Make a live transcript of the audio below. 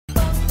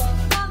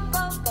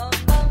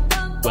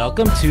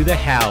Welcome to the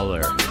Howler.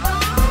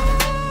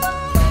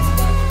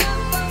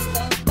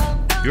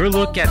 Your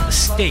look at the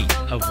state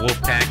of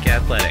Wolfpack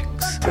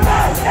athletics.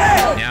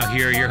 Now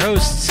here are your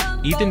hosts,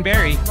 Ethan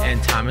Berry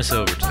and Thomas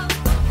Overton.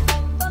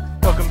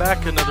 Welcome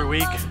back, another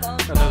week,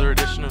 another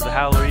edition of the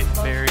Howler.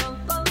 Ethan Berry,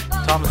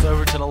 Thomas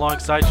Overton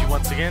alongside you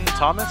once again.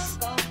 Thomas,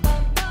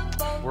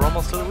 we're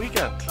almost to the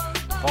weekend.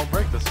 Fall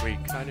break this week.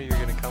 I knew you were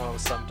going to come up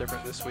with something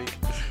different this week.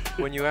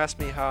 When you asked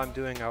me how I'm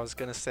doing, I was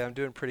going to say I'm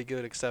doing pretty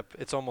good, except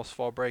it's almost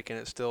fall break and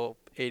it's still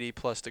 80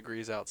 plus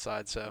degrees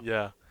outside. So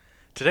Yeah.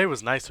 Today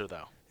was nicer,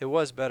 though. it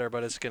was better,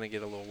 but it's going to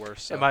get a little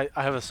worse. So. And I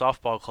have a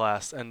softball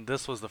class, and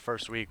this was the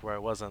first week where I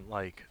wasn't,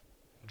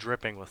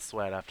 dripping with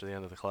sweat after the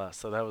end of the class,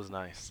 so that was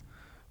nice.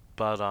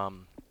 But,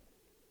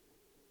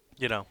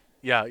 yeah,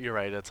 you're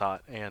right, it's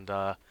hot. And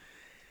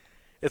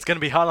it's going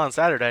to be hot on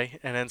Saturday,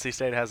 and NC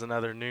State has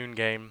another noon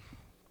game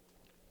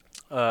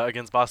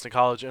against Boston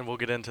College, and we'll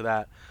get into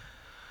that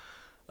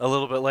a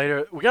little bit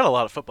later. We got a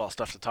lot of football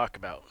stuff to talk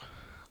about,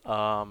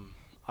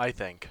 I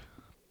think.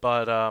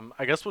 But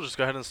I guess we'll just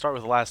go ahead and start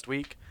with last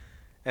week.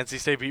 NC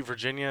State beat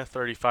Virginia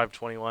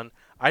 35-21.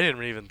 I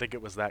didn't even think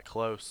it was that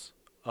close.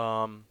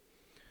 Virginia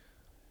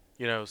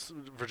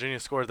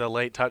scored the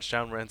late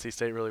touchdown where NC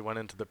State really went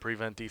into the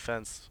prevent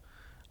defense.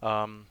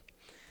 And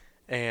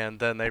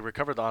then they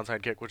recovered the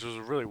onside kick, which was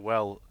a really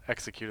well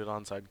executed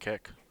onside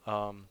kick.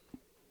 And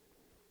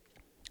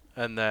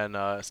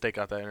then State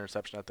got that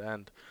interception at the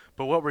end.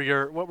 But what were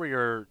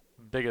your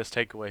biggest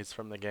takeaways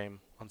from the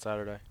game on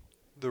Saturday?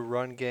 The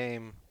run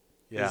game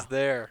is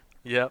there.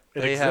 Yep,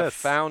 They have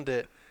found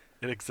it.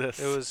 It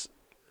exists.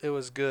 It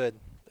was good.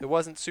 It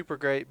wasn't super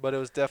great, but it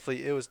was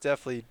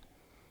definitely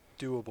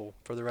doable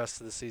for the rest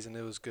of the season.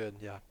 It was good.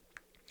 Yeah.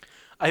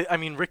 I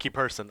mean, Ricky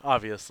Person,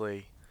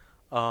 obviously,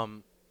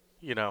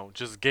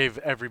 just gave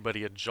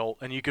everybody a jolt,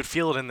 and you could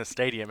feel it in the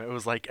stadium. It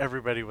was like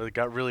everybody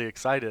got really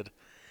excited.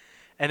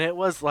 And it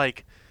was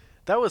like,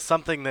 that was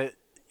something that,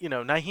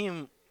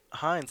 Nyheim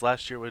Hines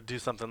last year would do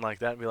something like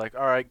that and be like,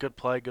 all right, good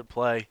play.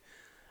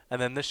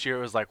 And then this year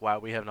it was like, wow,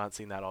 we have not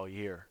seen that all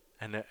year.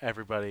 And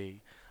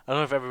everybody, I don't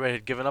know if everybody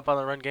had given up on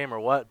the run game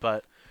or what,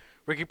 but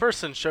Ricky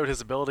Person showed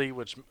his ability,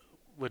 which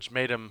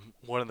made him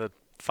one of the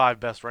 5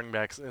 best running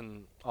backs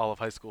in all of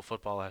high school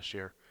football last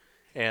year.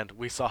 And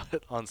we saw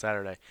it on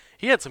Saturday.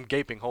 He had some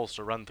gaping holes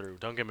to run through.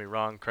 Don't get me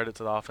wrong, credit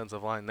to the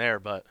offensive line there,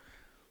 but...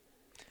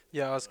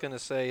 Yeah, I was going to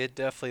say it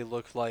definitely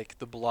looked like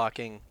the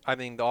blocking. I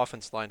mean, the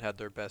offense line had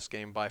their best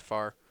game by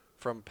far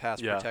from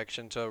pass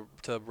protection to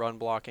run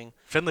blocking.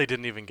 Finley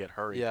didn't even get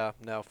hurried. Yeah,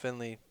 no,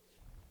 Finley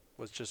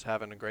was just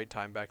having a great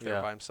time back there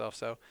by himself.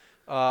 So,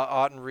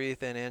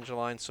 Ottenreith and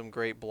Angeline, some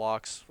great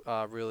blocks.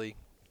 Really,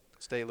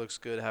 State looks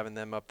good having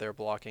them up there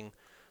blocking.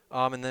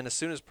 And then as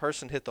soon as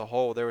Person hit the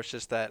hole, there was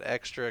just that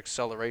extra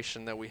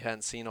acceleration that we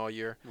hadn't seen all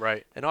year.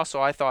 Right. And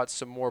also, I thought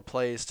some more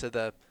plays to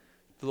the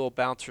little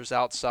bouncers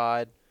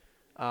outside.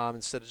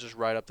 Instead of just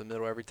right up the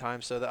middle every time.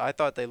 So I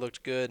thought they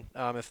looked good.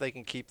 If they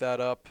can keep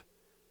that up,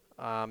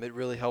 it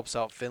really helps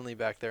out Finley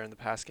back there in the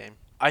pass game.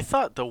 I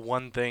thought the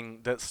one thing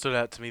that stood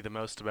out to me the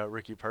most about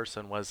Ricky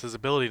Person was his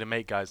ability to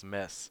make guys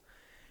miss.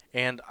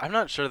 And I'm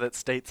not sure that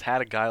State's had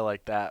a guy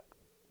like that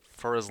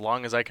for as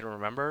long as I can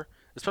remember,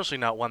 especially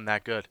not one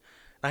that good.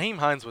 Nyheim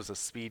Hines was a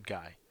speed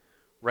guy,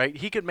 right?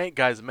 He could make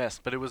guys miss,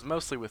 but it was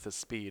mostly with his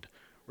speed.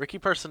 Ricky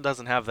Person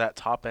doesn't have that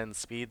top-end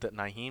speed that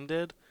Nyheim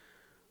did.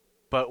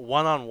 But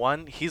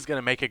one-on-one, he's going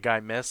to make a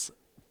guy miss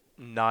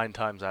 9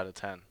 times out of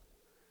 10.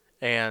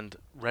 And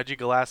Reggie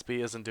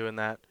Gillespie isn't doing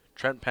that.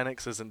 Trent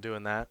Penix isn't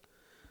doing that.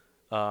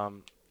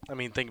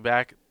 Think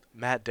back.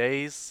 Matt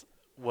Days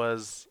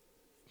was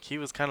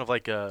kind of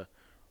like a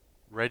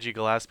Reggie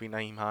Gillespie,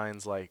 Nyheim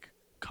Hines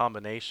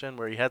combination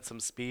where he had some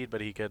speed, but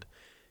he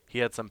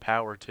had some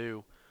power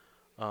too.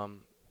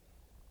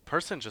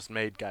 Person just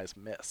made guys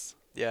miss.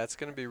 Yeah, it's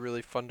going to be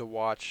really fun to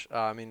watch.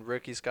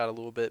 Ricky's got a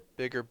little bit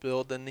bigger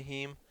build than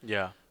Nyheim.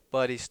 Yeah.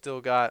 But he's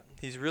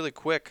really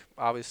quick.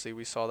 Obviously,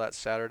 we saw that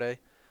Saturday.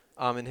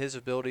 And his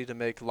ability to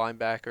make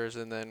linebackers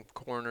and then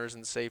corners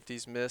and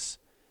safeties miss,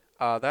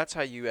 that's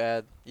how you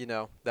add,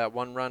 that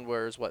one run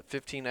where it's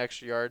 15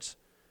 extra yards.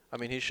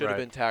 He should have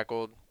been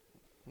tackled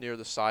near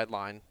the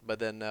sideline, but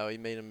then no, he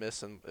made him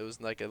miss, and it was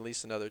at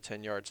least another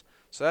 10 yards.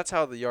 So that's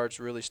how the yards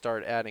really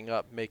start adding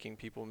up, making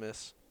people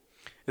miss.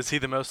 Is he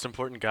the most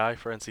important guy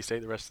for NC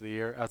State the rest of the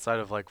year, outside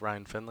of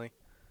Ryan Finley?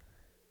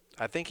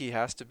 I think he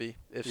has to be.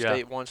 If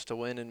State wants to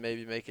win and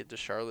maybe make it to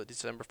Charlotte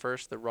December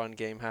 1st, the run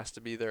game has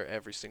to be there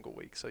every single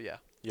week. So, yeah.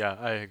 Yeah,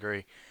 I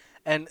agree.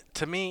 And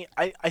to me,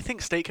 I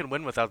think State can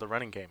win without the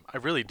running game. I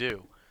really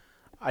do.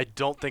 I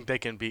don't think they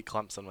can beat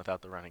Clemson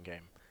without the running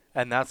game.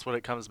 And that's what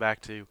it comes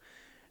back to.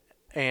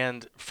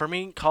 And for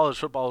me, college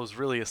football is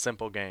really a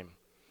simple game.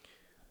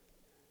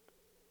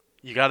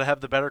 You got to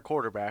have the better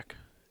quarterback.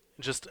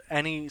 Just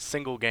any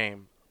single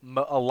game,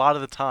 a lot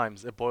of the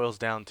times it boils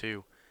down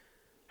to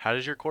how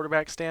does your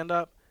quarterback stand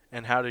up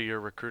and how does your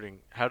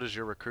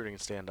recruiting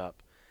stand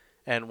up?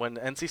 And when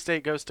NC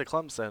State goes to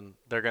Clemson,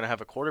 they're going to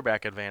have a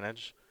quarterback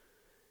advantage.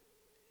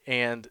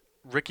 And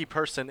Ricky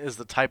Person is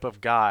the type of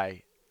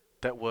guy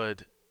that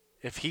would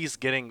if he's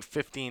getting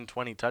 15,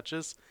 20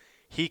 touches,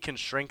 he can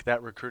shrink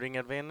that recruiting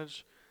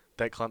advantage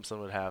that Clemson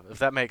would have. If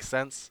that makes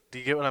sense. Do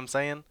you get what I'm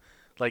saying?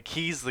 Like,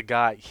 he's the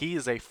guy. He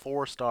is a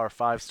 4-star,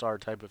 5-star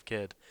type of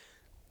kid.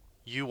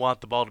 You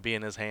want the ball to be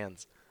in his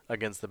hands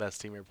against the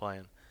best team you're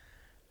playing.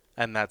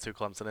 And that's who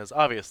Clemson is,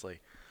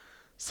 obviously.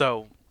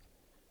 So,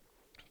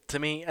 to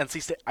me, I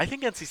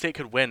think NC State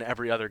could win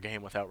every other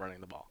game without running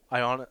the ball.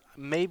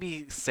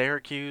 Maybe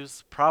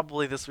Syracuse,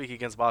 probably this week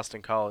against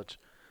Boston College.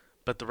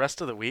 But the rest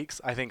of the weeks,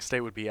 I think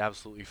State would be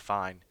absolutely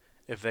fine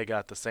if they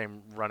got the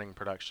same running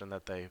production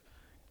that they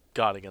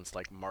got against,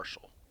 like,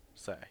 Marshall,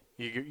 say.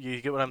 You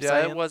get what I'm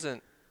saying? Yeah,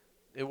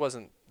 it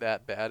wasn't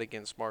that bad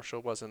against Marshall.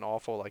 It wasn't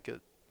awful like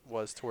it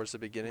was towards the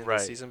beginning of the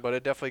season, but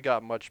it definitely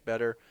got much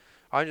better.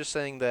 I'm just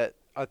saying that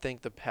I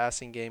think the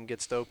passing game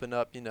gets to open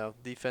up.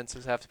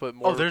 Defenses have to put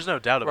more. Oh, there's no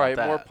doubt about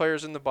that. More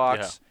players in the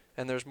box,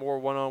 and there's more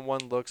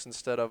one-on-one looks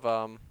instead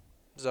of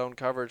zone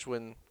coverage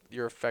when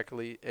you're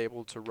effectively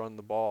able to run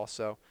the ball.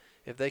 So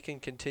if they can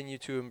continue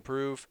to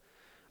improve,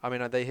 I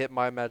mean, they hit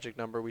my magic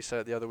number we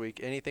said the other week.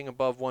 Anything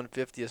above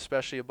 150,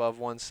 especially above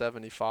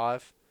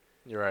 175.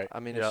 You're right. I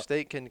mean, if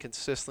State can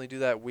consistently do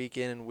that week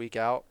in and week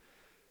out,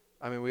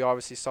 I mean, we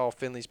obviously saw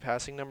Finley's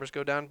passing numbers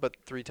go down, but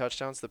 3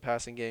 touchdowns, the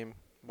passing game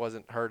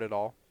wasn't hurt at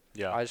all.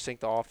 Yeah. I just think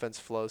the offense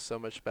flows so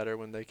much better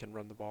when they can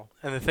run the ball.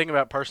 And the thing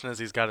about Parson is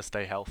he's got to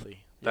stay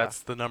healthy.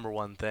 That's the number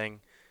one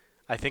thing.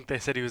 I think they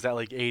said he was at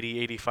like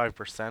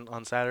 85%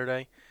 on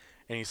Saturday,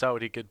 and you saw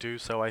what he could do.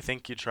 So I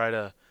think you try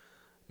to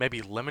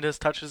maybe limit his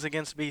touches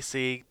against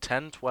BC,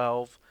 10,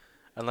 12,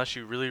 unless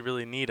you really,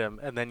 really need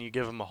him, and then you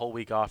give him a whole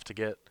week off to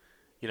get,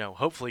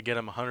 hopefully get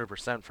him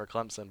 100% for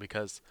Clemson,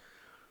 because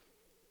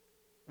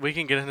we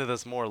can get into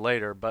this more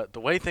later, but the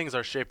way things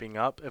are shaping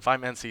up, if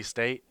I'm NC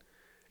State,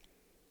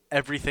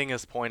 everything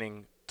is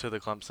pointing to the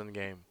Clemson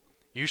game.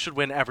 You should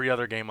win every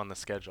other game on the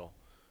schedule,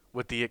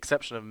 with the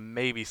exception of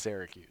maybe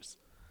Syracuse.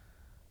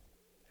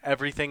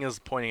 Everything is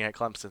pointing at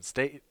Clemson.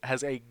 State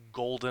has a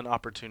golden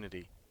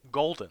opportunity.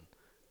 Golden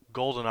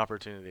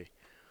opportunity.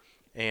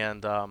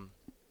 And,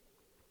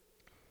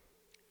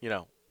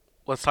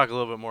 let's talk a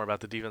little bit more about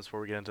the defense before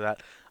we get into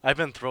that. I've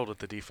been thrilled with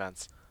the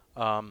defense.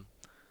 Tanner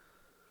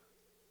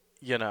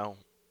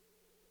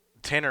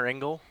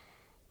Engel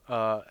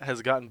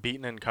has gotten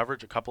beaten in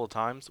coverage a couple of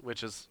times,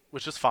 which is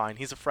fine.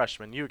 He's a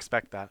freshman. You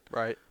expect that.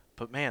 Right.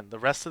 But, man, the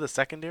rest of the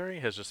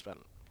secondary has just been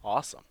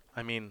awesome.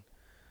 I mean,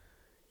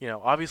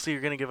 obviously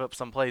you're going to give up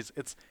some plays.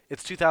 It's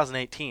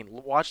 2018.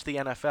 Watch the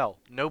NFL.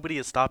 Nobody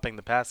is stopping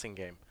the passing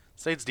game.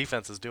 State's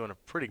defense is doing a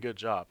pretty good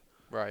job.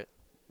 Right.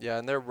 Yeah,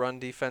 and their run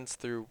defense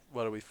through,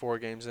 4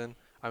 games in?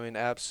 I mean,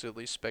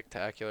 absolutely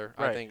spectacular.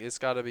 Right. I think it's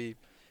got to be,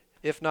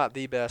 if not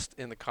the best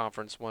in the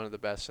conference, one of the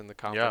best in the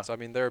conference. Yeah. I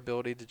mean, their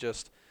ability to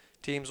just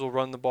teams will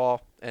run the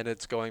ball, and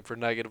it's going for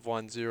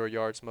 -1, 0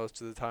 yards most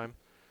of the time.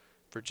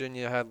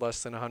 Virginia had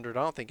less than 100.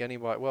 I don't think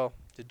anybody – well,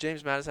 did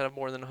James Madison have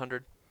more than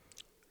 100?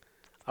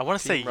 I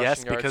want to say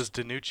yes yards? because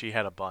Danucci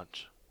had a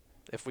bunch.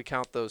 If we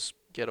count those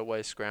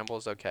getaway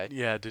scrambles, okay.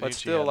 Yeah, Danucci But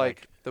still,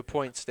 had the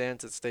point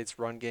stands that State's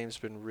run game's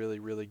been really,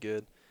 really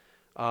good.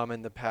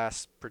 And the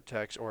pass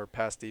protection or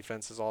pass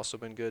defense has also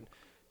been good.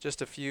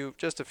 Just a few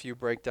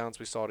breakdowns.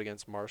 We saw it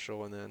against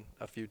Marshall and then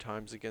a few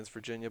times against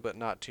Virginia, but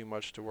not too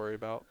much to worry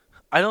about.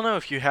 I don't know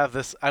if you have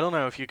this. I don't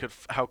know if you could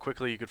how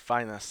quickly you could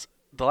find this.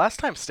 The last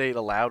time State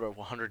allowed a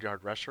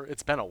 100-yard rusher,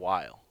 it's been a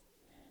while.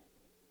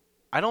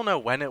 I don't know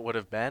when it would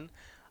have been.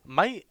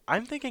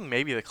 I'm thinking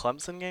maybe the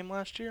Clemson game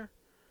last year.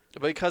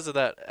 Because of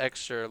that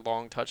extra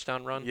long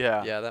touchdown run?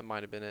 Yeah. Yeah, that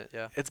might have been it,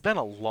 yeah. It's been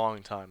a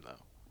long time,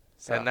 though.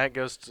 So. And that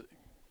got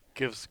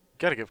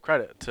to give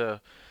credit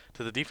to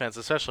the defense,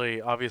 especially,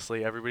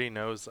 obviously, everybody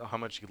knows how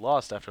much you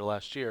lost after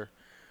last year.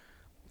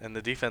 And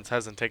the defense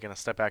hasn't taken a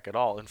step back at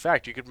all. In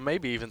fact, you could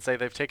maybe even say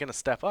they've taken a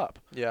step up.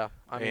 Yeah,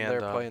 I mean,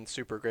 they're playing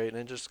super great, and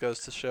it just goes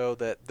to show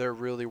that they're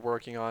really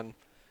working on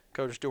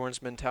Coach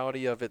Dorn's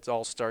mentality of it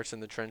all starts in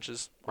the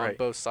trenches on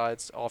both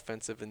sides,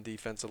 offensive and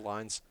defensive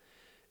lines.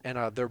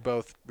 And they're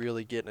both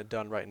really getting it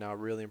done right now,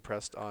 really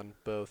impressed on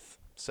both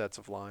sets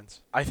of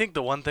lines. I think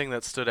the one thing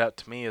that stood out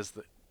to me is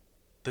that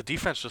the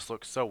defense just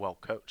looks so well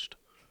coached.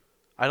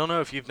 I don't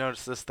know if you've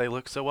noticed this. They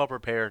look so well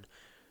prepared.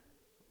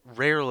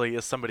 Rarely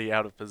is somebody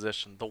out of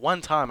position. The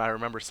one time I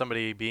remember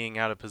somebody being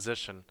out of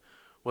position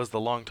was the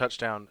long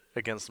touchdown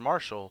against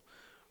Marshall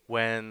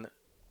when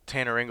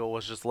Tanner Engel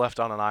was just left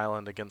on an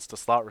island against a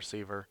slot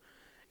receiver.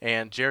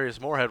 And Jarius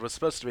Moorhead was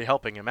supposed to be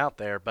helping him out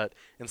there, but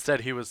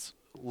instead he was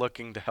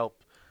looking to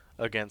help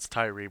against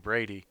Tyree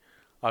Brady,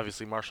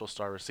 obviously Marshall's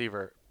star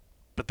receiver.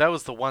 But that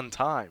was the one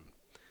time.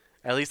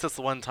 At least that's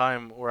the one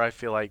time where I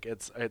feel like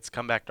it's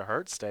come back to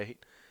hurt State.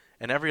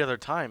 And every other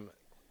time,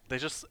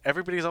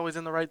 everybody's always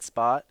in the right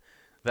spot.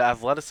 The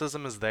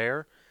athleticism is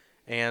there,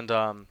 and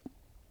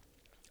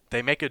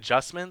they make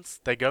adjustments.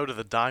 They go to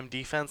the dime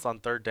defense on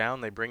third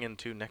down. They bring in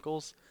 2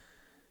 nickels.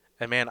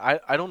 And, man,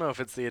 I don't know if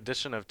it's the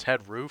addition of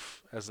Ted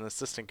Roof as an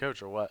assistant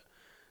coach or what.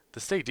 The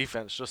State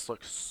defense just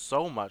looks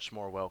so much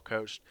more well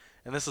coached,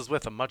 and this is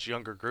with a much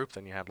younger group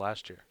than you had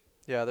last year.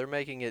 Yeah, they're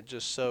making it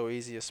just so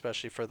easy,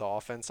 especially for the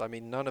offense. I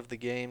mean, none of the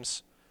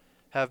games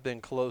have been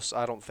close,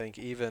 I don't think.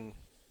 Even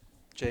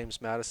James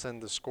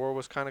Madison, the score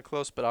was kind of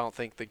close, but I don't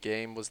think the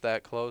game was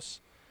that close.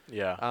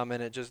 Yeah.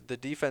 And it just the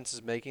defense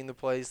is making the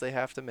plays they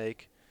have to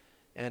make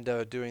and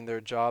doing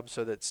their job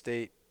so that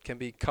State can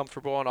be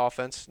comfortable on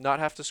offense, not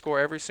have to score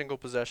every single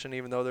possession,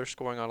 even though they're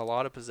scoring on a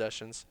lot of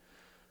possessions.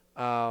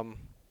 But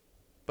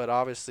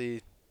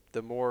obviously,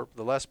 the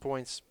less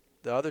points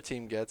the other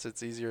team gets,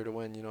 it's easier to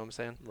win. You know what I'm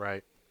saying?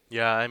 Right.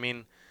 Yeah,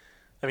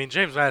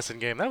 James Madison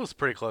game, that was a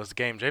pretty close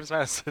game. James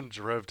Madison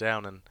drove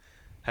down and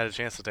had a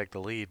chance to take the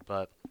lead,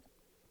 but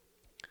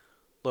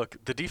look,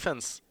 the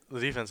defense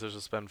has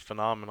just been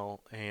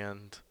phenomenal.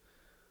 And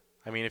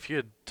I mean, if you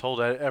had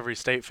told every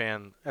State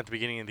fan at the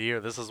beginning of the year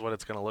this is what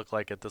it's going to look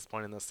like at this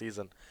point in the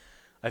season,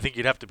 I think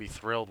you'd have to be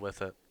thrilled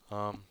with it.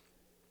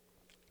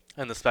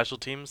 And the special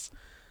teams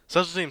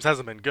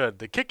hasn't been good.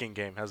 The kicking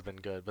game has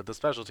been good, but the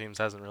special teams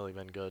hasn't really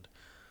been good.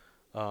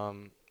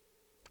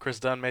 Chris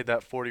Dunn made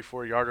that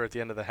 44-yarder at the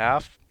end of the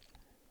half.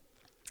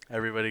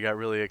 Everybody got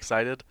really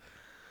excited.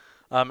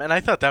 And I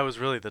thought that was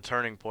really the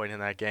turning point in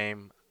that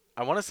game.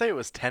 I want to say it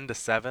was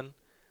 10-7.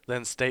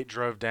 Then State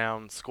drove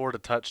down, scored a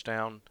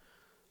touchdown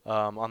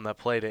on the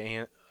play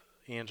to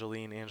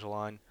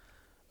Angeline.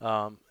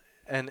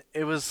 And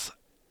it was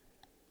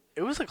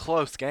a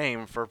close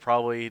game for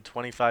probably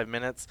 25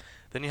 minutes.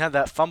 Then you had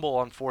that fumble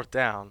on fourth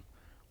down,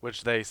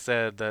 which they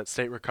said that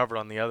State recovered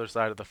on the other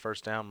side of the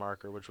first down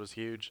marker, which was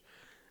huge.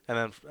 And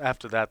then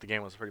after that, the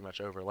game was pretty much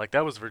over. Like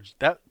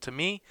that to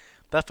me,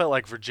 that felt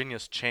like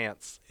Virginia's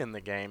chance in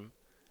the game.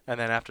 And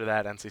then after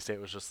that, NC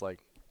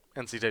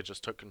State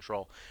just took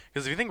control.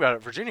 Because if you think about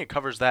it, Virginia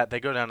covers that, they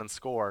go down and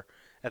score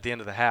at the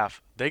end of the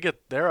half.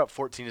 They're up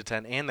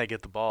 14-10, and they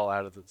get the ball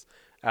out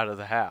of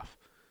the half.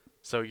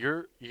 So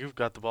you've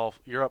got the ball.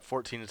 You're up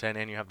 14-10,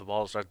 and you have the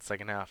ball to start the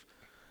second half.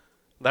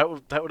 That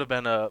would have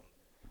been a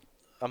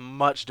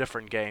much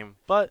different game.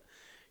 But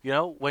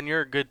when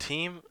you're a good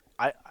team,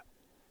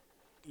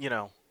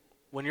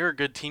 when you're a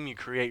good team, you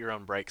create your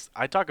own breaks.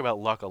 I talk about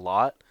luck a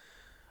lot.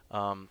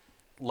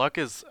 Luck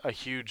is a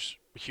huge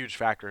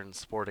factor in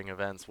sporting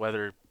events,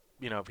 whether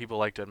people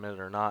like to admit it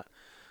or not,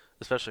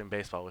 especially in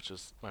baseball, which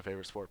is my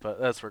favorite sport. But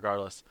that's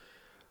regardless.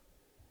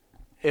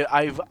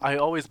 I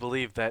always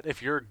believe that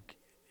if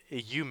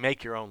you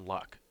make your own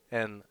luck,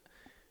 and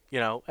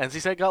NC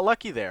State got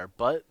lucky there,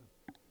 but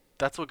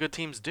that's what good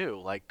teams do.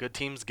 Like, good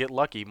teams get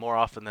lucky more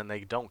often than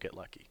they don't get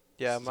lucky.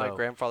 Yeah, my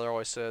grandfather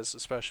always says,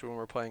 especially when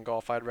we're playing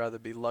golf, I'd rather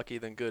be lucky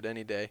than good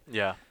any day.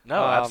 Yeah,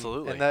 no,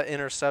 absolutely. And that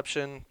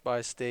interception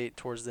by State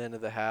towards the end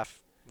of the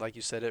half, like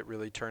you said, it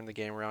really turned the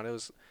game around.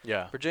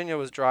 Virginia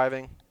was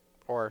driving,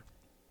 or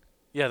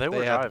they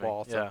were had driving. The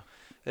ball. So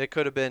it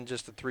could have been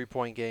just a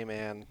 3-point game,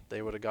 and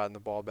they would have gotten the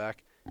ball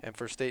back. And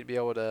for State to be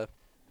able to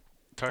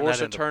force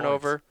a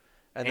turnover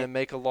and then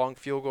make a long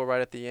field goal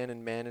right at the end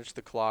and manage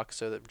the clock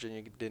so that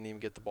Virginia didn't even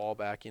get the ball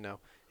back,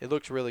 it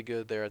looked really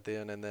good there at the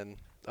end, and then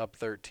up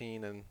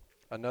 13 and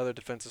another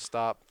defensive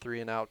stop,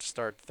 3 and out to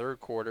start the third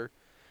quarter,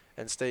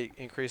 and State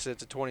increased it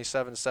to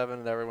 27-7,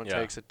 and everyone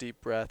takes a deep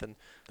breath, and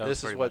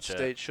this is what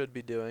State should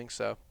be doing.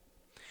 So,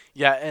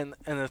 yeah, and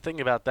the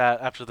thing about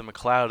that, after the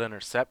McLeod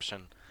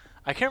interception,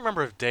 I can't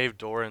remember if Dave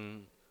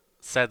Doran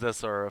said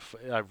this or if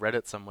I read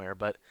it somewhere,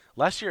 but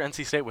last year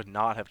NC State would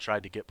not have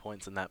tried to get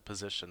points in that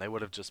position. They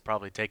would have just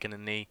probably taken a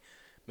knee,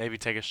 maybe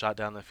take a shot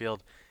down the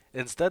field.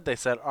 Instead, they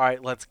said, all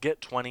right, let's get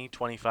 20,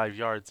 25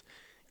 yards,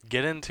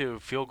 get into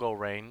field goal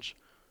range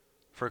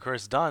for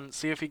Chris Dunn,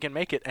 see if he can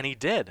make it, and he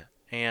did.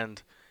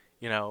 And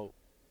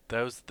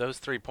those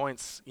 3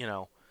 points,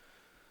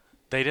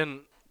 they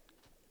didn't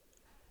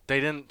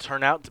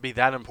turn out to be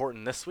that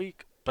important this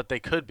week, but they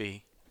could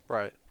be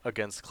right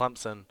against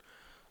Clemson,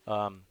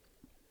 or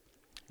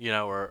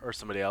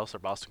somebody else, or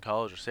Boston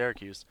College or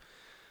Syracuse.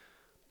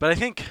 But I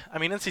think,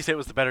 NC State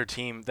was the better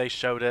team. They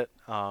showed it.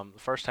 The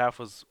first half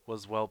was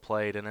well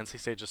played, and NC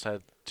State just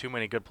had too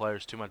many good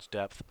players, too much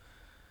depth.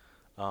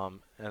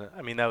 And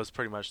that was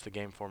pretty much the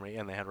game for me.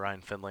 And they had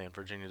Ryan Finley, and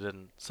Virginia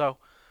didn't. So,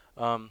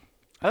 I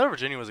thought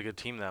Virginia was a good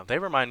team, though. They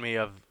remind me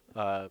of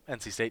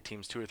NC State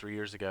teams 2 or 3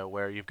 years ago,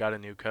 where you've got a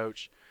new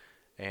coach,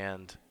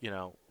 and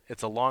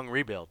it's a long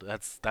rebuild.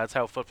 That's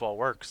how football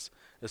works,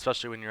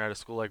 especially when you're at a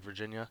school like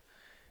Virginia.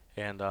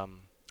 And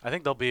I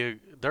think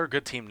they're a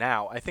good team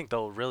now. I think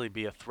they'll really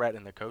be a threat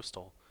in the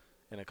Coastal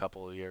in a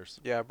couple of years.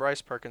 Yeah,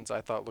 Bryce Perkins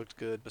I thought looked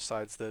good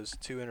besides those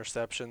 2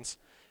 interceptions,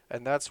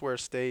 and that's where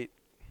State's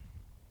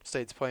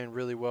playing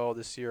really well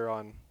this year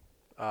on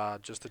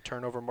just the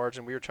turnover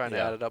margin. We were trying to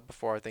add it up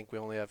before. I think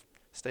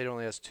State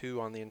only has 2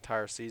 on the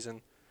entire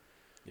season.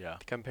 Yeah.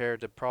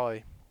 Compared to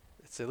probably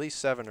it's at least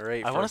 7 or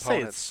 8. I want to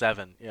say it's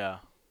 7. Yeah.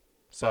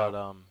 So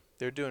but,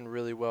 they're doing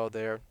really well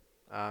there.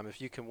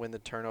 If you can win the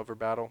turnover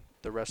battle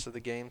the rest of the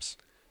games.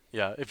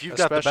 Yeah, if you've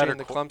got the better, especially in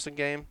the Clemson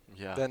game,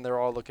 then they're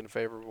all looking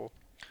favorable.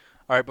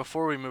 All right,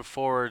 before we move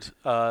forward,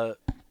 the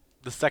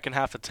second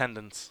half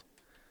attendance.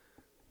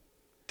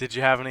 Did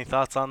you have any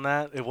thoughts on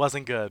that? It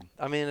wasn't good.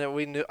 I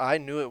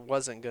knew it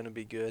wasn't going to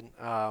be good.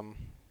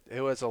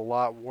 It was a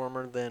lot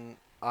warmer than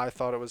I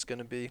thought it was going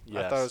to be.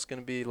 Yes. I thought it was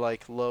going to be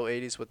like low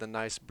 80s with a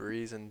nice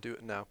breeze and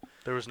no.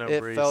 There was no It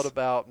breeze. felt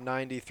about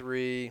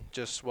 93,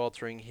 just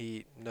sweltering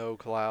heat, no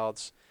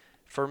clouds.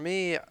 For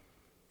me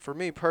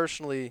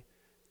personally,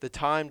 the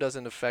time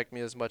doesn't affect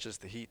me as much as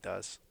the heat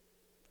does.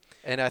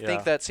 And I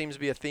think that seems to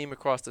be a theme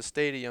across the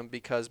stadium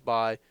because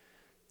by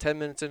 10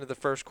 minutes into the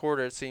first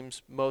quarter, it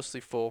seems mostly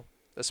full,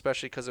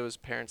 especially because it was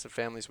Parents and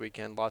Families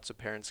Weekend. Lots of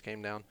parents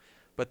came down.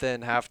 But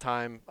then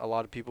halftime, a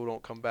lot of people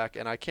don't come back,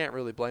 and I can't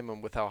really blame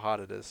them with how hot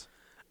it is.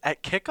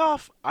 At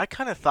kickoff, I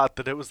kind of thought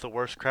that it was the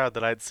worst crowd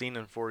that I'd seen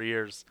in 4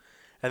 years.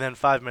 And then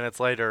 5 minutes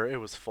later, it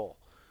was full.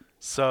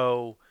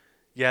 So,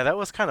 yeah, that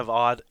was kind of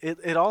odd.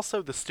 It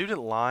also, the student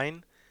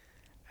line,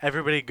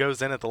 everybody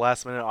goes in at the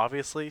last minute,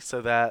 obviously,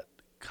 so that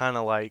kind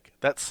of like,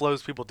 that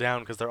slows people down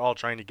because they're all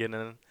trying to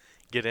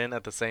get in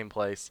at the same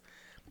place.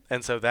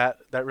 And so that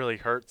really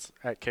hurts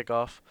at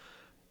kickoff.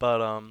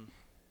 But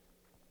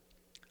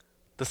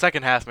the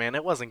second half, man,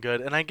 it wasn't good.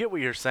 And I get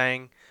what you're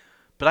saying,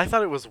 but I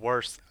thought it was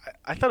worse.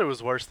 I thought it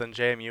was worse than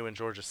JMU and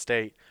Georgia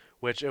State,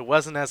 which it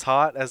wasn't as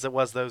hot as it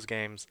was those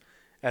games,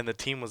 and the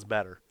team was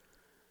better.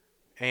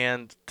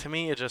 And to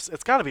me,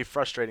 it's got to be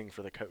frustrating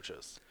for the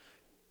coaches.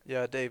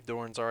 Yeah, Dave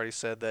Dorn's already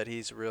said that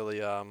he's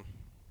really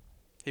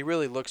he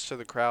really looks to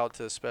the crowd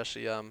to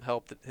especially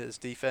help his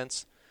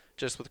defense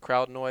just with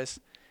crowd noise,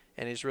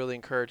 and he's really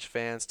encouraged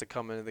fans to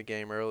come into the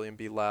game early and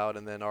be loud.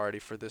 And then already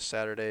for this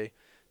Saturday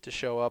to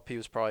show up, he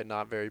was probably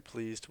not very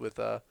pleased with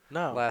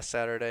last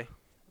Saturday.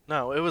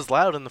 No, it was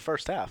loud in the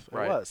first half. It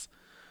Right. was.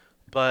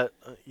 But,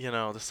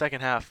 the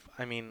second half,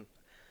 I mean,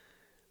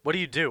 what do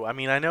you do? I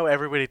mean, I know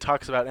everybody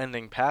talks about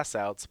ending pass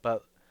outs,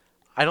 but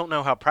I don't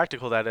know how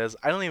practical that is.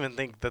 I don't even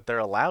think that they're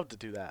allowed to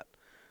do that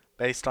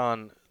based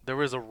on there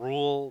was a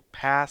rule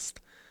passed.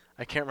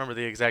 I can't remember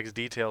the exact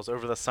details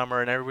over the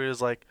summer, and everybody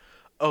was like,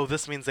 "Oh,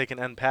 this means they can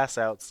end pass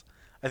outs."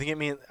 I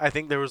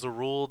think there was a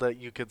rule that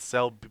you could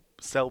sell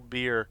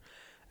beer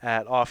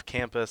at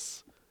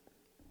off-campus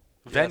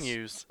venues.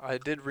 Yes, I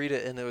did read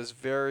it, and it was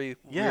very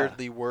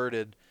weirdly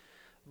worded.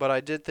 But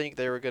I did think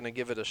they were going to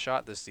give it a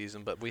shot this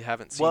season, but we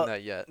haven't seen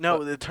that yet.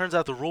 No, it turns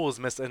out the rule is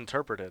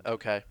misinterpreted.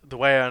 Okay. The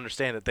way I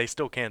understand it, they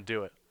still can't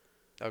do it.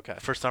 Okay.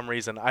 For some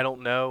reason. I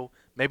don't know.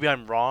 Maybe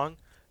I'm wrong.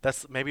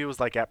 Maybe it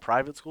was like at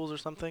private schools or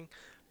something.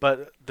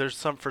 But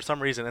for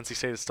some reason, NC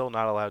State is still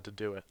not allowed to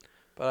do it.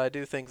 But I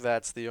do think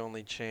that's the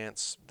only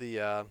chance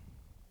the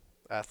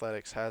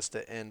athletics has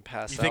to end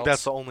pass outs. You think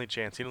that's the only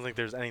chance? You don't think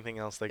there's anything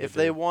else they could do? If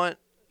they want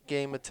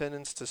game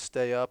attendance to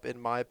stay up,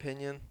 in my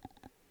opinion,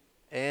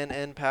 and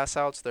end pass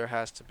outs, there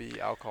has to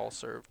be alcohol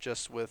served.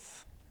 Just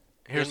with,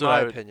 in my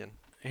opinion.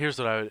 Here's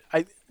what I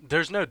would.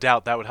 There's no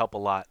doubt that would help a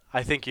lot.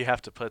 I think you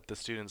have to put the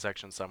student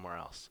section somewhere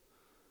else.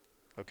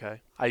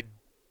 Okay.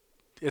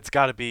 It's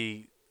got to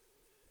be.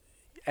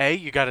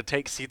 You got to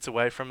take seats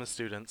away from the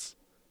students,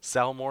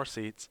 sell more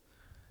seats,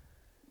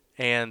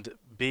 and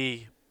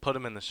B, put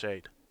them in the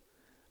shade.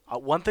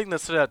 One thing that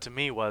stood out to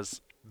me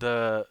was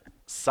the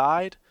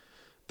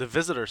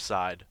visitor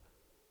side,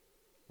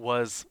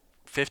 was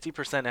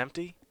 50%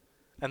 empty,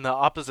 and the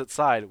opposite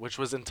side, which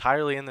was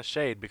entirely in the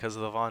shade because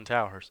of the Vaughn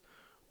Towers,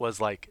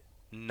 was like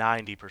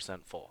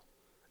 90% full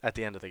at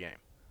the end of the game.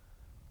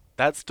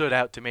 That stood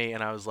out to me,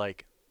 and I was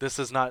like, this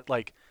is not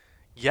like,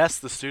 yes,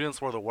 the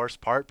students were the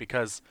worst part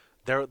because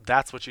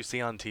that's what you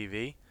see on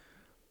TV,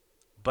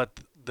 but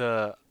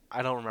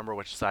I don't remember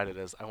which side it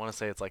is. I want to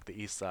say it's like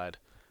the east side.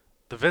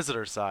 The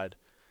visitor side,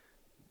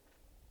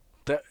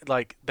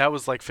 that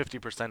was like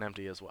 50%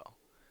 empty as well.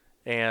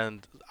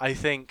 And I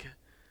think,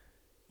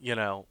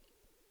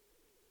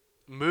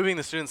 moving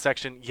the student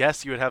section,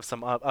 yes, you would have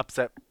some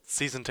upset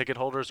season ticket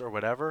holders or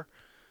whatever,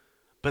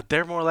 but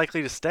they're more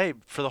likely to stay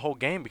for the whole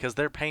game because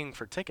they're paying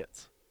for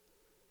tickets.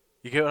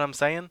 You get what I'm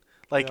saying?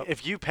 Like, Yep.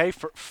 If you pay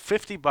for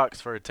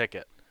 $50 for a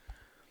ticket,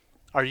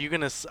 are you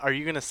gonna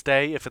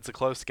stay if it's a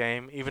close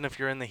game, even if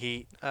you're in the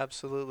heat?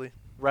 Absolutely.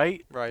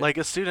 Right? Right. Like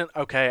a student,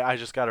 okay, I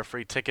just got a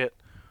free ticket.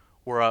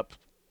 We're up.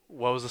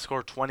 What was the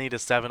score?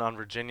 20-7 on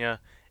Virginia.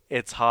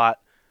 It's hot.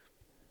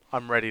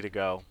 I'm ready to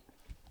go.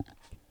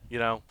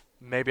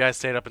 Maybe I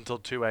stayed up until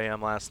 2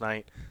 a.m. last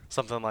night,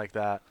 something like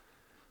that.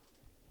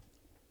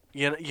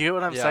 You get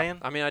what I'm saying?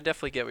 I mean, I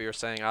definitely get what you're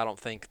saying. I don't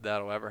think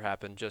that'll ever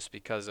happen just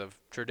because of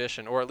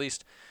tradition, or at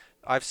least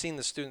I've seen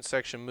the student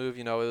section move.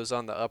 It was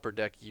on the upper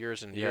deck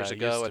years and years it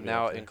used ago, to and be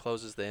now up it there.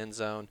 encloses the end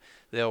zone.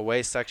 The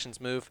away sections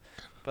move.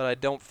 But I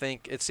don't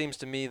think – it seems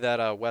to me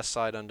that west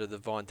side under the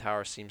Vaughn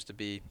Tower seems to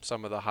be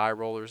some of the high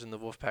rollers in the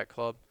Wolfpack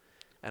Club.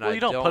 And Well, I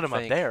you don't put them up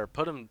think- there.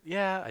 Put them,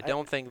 yeah. I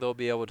don't think they'll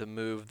be able to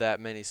move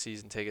that many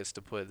season tickets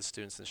to put the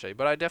students in the shade.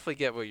 But I definitely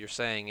get what you're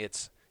saying.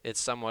 It's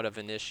somewhat of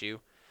an issue,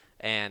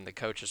 and the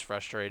coach is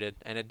frustrated.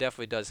 And it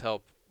definitely does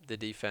help the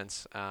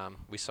defense.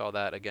 We saw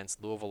that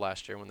against Louisville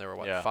last year when there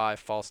were, 5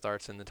 false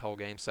starts in the whole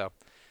game. So,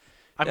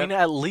 I mean,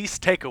 at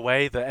least take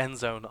away the end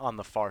zone on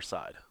the far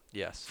side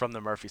yes. from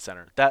the Murphy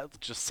Center.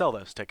 Just sell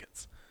those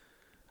tickets.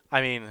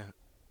 I mean,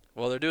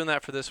 Well, they're doing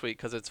that for this week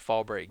because it's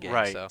fall break game.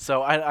 right.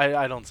 So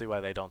I don't see why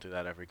they don't do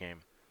that every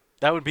game.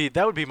 That would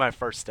be my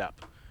first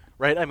step,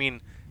 right? I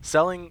mean,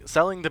 selling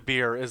the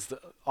beer is the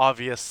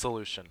obvious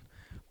solution.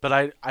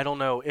 But I don't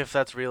know if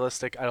that's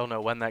realistic. I don't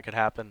know when that could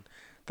happen.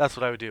 That's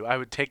what I would do. I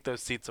would take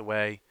those seats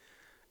away,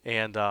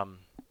 and I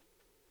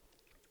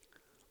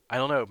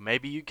don't know.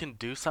 Maybe you can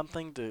do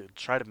something to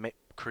try to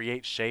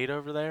create shade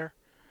over there.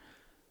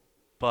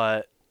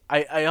 But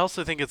I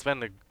also think it's been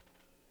the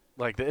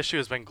issue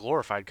has been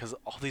glorified because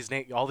all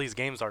these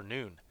games are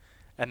noon,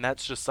 and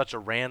that's just such a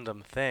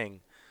random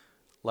thing.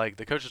 Like,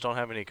 the coaches don't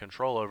have any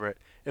control over it.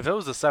 If it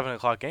was a 7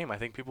 o'clock game, I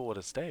think people would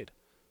have stayed.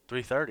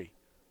 3:30,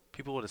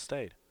 people would have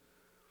stayed.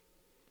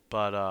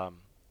 But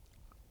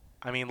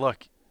I mean,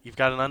 look, you've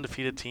got an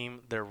undefeated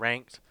team. They're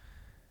ranked,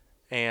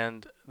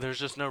 and there's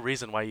just no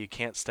reason why you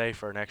can't stay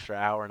for an extra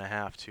hour and a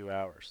half, 2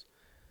 hours.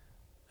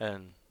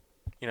 And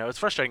it's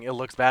frustrating. It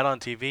looks bad on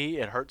TV.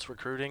 It hurts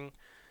recruiting,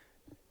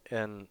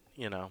 and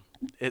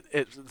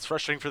it's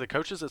frustrating for the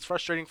coaches. It's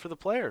frustrating for the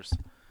players,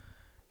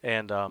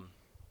 and I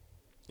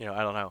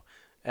don't know.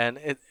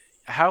 And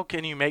how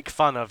can you make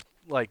fun of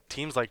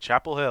teams like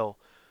Chapel Hill,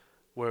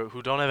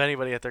 who don't have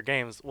anybody at their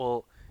games?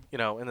 Well,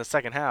 in the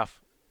second half,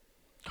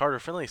 Carter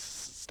Finley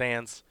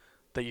stands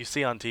that you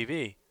see on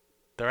TV,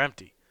 they're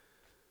empty.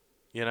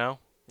 Yeah.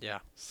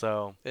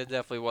 So it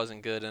definitely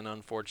wasn't good, and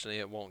unfortunately,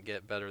 it won't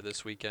get better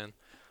this weekend.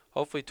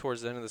 Hopefully,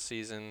 towards the end of the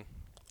season.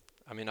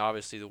 I mean,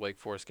 obviously, the Wake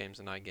Forest game's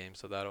a night game,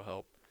 so that'll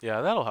help.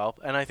 Yeah, that'll help.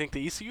 And I think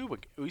the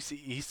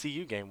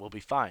ECU game will be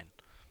fine.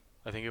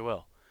 I think it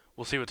will.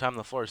 We'll see what time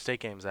the Florida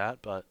State game's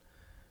at, but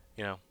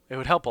it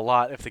would help a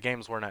lot if the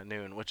games weren't at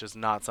noon, which is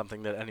not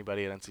something that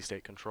anybody at NC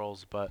State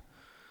controls. But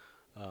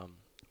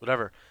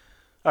whatever.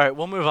 All right,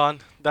 we'll move on.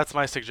 That's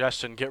my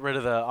suggestion. Get rid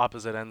of the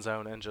opposite end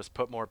zone and just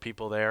put more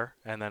people there.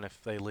 And then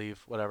if they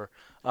leave, whatever.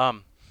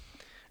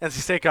 NC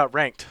State got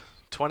ranked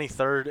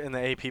 23rd in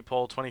the AP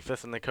poll,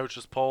 25th in the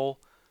coaches poll.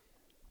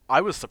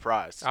 I was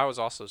surprised. I was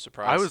also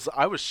surprised.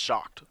 I was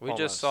shocked. We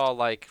just saw,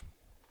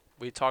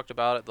 we talked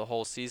about it the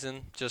whole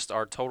season, just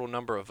our total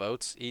number of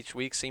votes each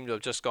week seemed to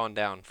have just gone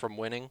down from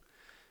winning.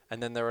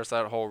 And then there was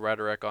that whole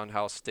rhetoric on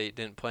how State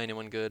didn't play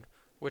anyone good,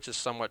 which is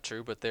somewhat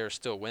true, but they're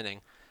still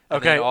winning. And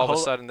okay, then all of a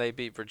sudden they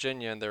beat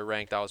Virginia and they're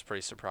ranked. I was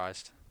pretty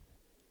surprised.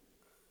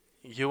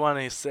 You want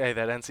to say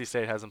that NC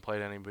State hasn't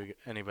played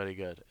anybody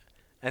good.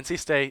 NC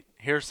State,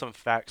 here's some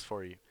facts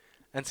for you.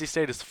 NC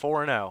State is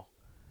 4-0.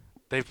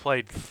 They've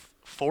played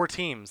 4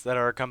 teams that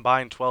are a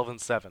combined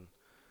 12-7,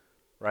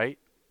 right?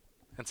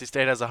 NC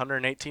State has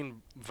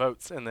 118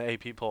 votes in the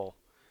AP poll.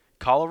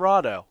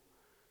 Colorado,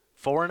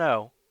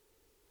 4-0,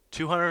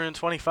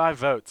 225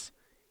 votes.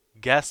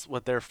 Guess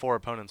what their 4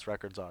 opponents'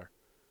 records are?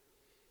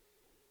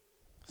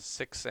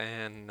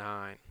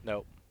 6-9.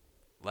 Nope.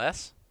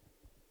 Less?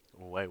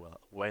 Way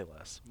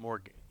less.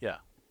 More. Yeah.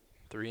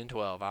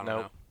 3-12. I don't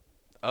nope. know.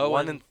 Oh,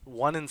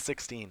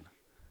 1-16.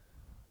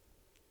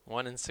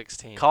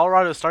 1-16.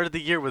 Colorado started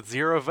the year with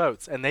 0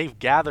 votes, and they've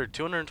gathered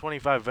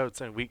 225 votes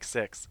in Week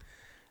 6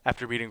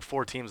 after beating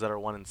 4 teams that are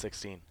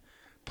 1-16.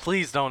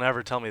 Please don't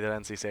ever tell me that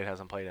NC State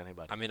hasn't played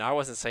anybody. I mean, I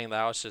wasn't saying that.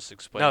 I was just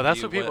explaining. No,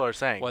 that's what people are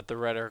saying. What the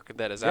rhetoric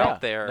that is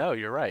out there. No,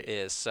 you're right.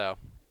 Is so.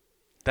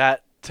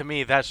 That to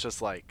me, that's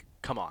just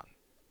come on,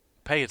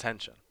 pay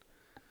attention.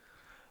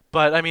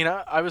 But I mean,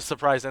 I was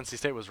surprised NC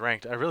State was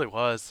ranked. I really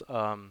was.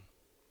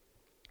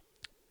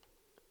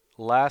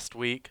 Last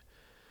week,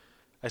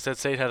 I said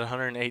State had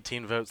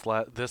 118 votes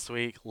this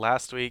week.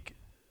 Last week,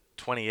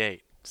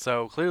 28.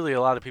 So clearly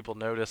a lot of people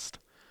noticed.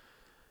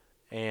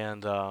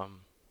 And,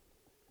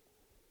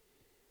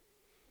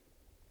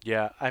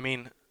 yeah, I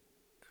mean,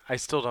 I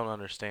still don't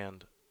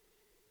understand.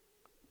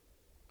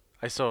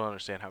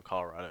 How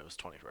Colorado was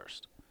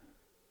 21st.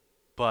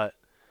 But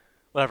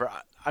whatever.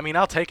 I mean,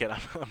 I'll take it.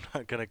 I'm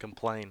not going to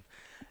complain.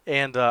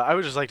 And I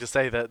would just like to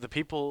say that the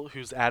people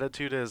whose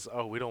attitude is,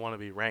 oh, we don't want to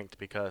be ranked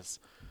because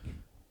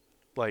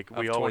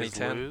we always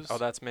lose. Oh,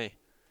 that's me.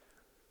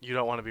 You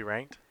don't want to be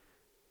ranked?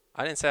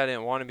 I didn't say I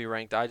didn't want to be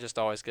ranked. I just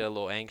always get a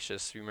little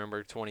anxious. You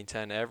remember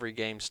 2010, every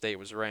game State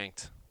was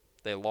ranked.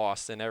 They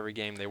lost. In every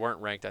game they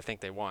weren't ranked, I think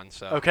they won.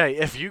 So okay,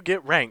 if you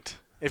get ranked,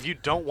 if you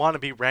don't want to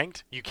be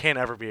ranked, you can't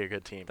ever be a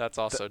good team. That's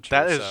also true.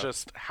 That is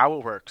just how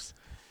it works.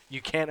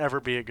 You can't ever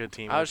be a good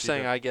team. I was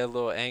saying I get a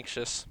little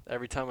anxious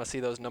every time I see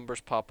those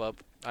numbers pop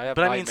up. I have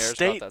but nightmares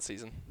about that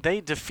season.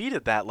 They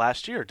defeated that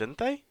last year, didn't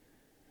they?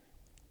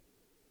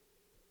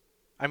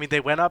 I mean,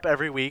 they went up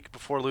every week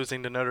before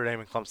losing to Notre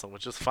Dame and Clemson,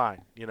 which is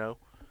fine,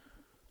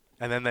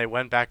 And then they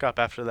went back up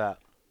after that.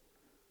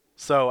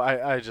 So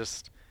I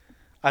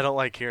don't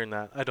like hearing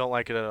that. I don't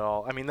like it at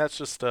all. I mean, that's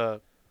just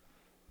I'm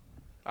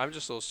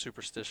just a little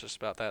superstitious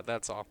about that.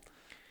 That's all.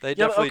 They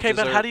yeah, definitely okay,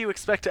 but how do you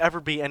expect to ever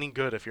be any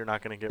good if you're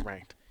not going to get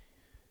ranked?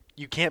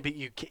 You can't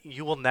be.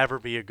 You will never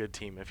be a good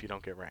team if you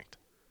don't get ranked.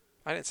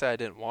 I didn't say I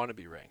didn't want to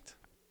be ranked.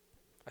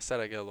 I said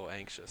I get a little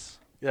anxious.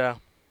 Yeah.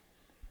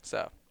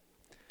 So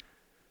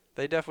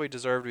they definitely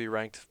deserve to be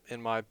ranked,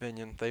 in my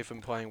opinion. They've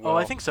been playing well. Oh,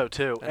 I think so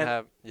too.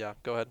 Yeah,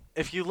 go ahead.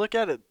 If you look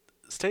at it,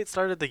 State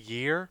started the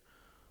year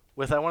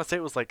with, I want to say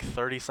it was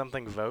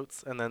 30-something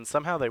votes, and then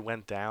somehow they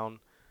went down,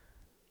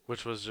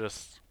 which was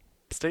just,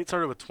 State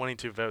started with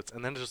 22 votes,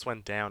 and then it just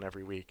went down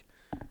every week,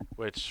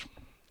 which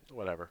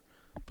whatever.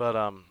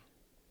 But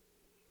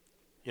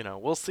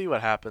we'll see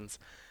what happens.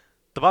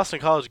 The Boston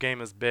College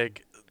game is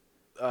big.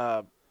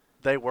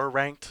 They were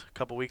ranked a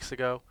couple weeks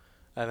ago,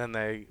 and then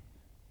they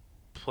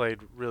played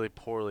really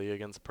poorly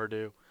against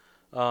Purdue.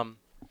 Um,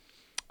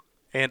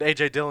 and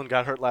A.J. Dillon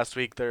got hurt last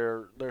week,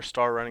 their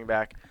star running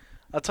back.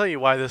 I'll tell you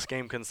why this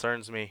game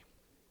concerns me.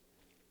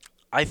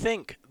 I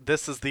think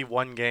this is the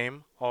one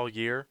game all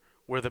year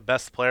where the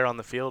best player on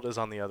the field is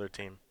on the other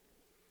team.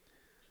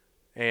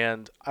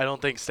 And I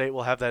don't think State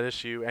will have that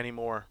issue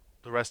anymore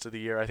the rest of the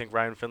year. I think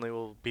Ryan Finley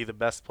will be the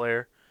best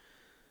player,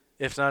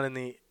 if not in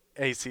the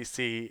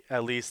ACC,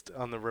 at least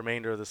on the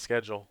remainder of the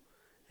schedule.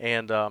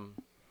 And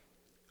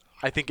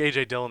I think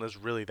A.J. Dillon is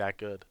really that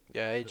good.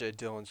 Yeah, A.J.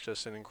 Dillon's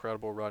just an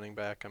incredible running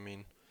back. I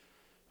mean,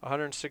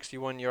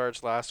 161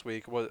 yards last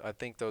week. I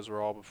think those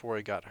were all before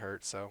he got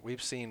hurt. So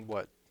we've seen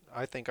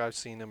I think I've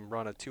seen him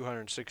run a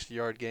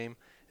 260-yard game.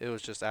 It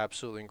was just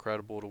absolutely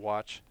incredible to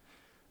watch.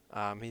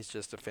 He's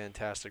just a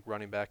fantastic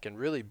running back and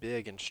really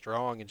big and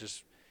strong and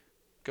just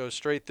goes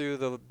straight through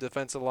the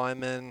defensive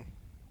linemen,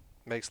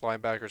 makes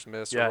linebackers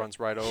miss or runs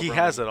right over them. He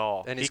has it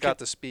all. And he's got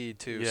the speed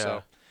too. Yeah.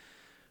 So,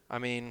 I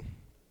mean,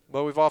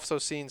 but we've also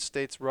seen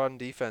State's run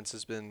defense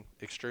has been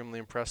extremely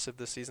impressive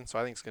this season, so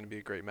I think it's going to be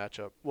a great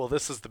matchup. Well,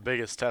 this is the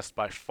biggest test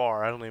by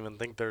far. I don't even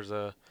think there's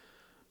a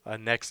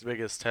next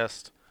biggest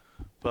test.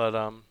 But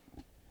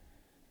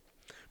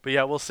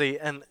yeah, we'll see.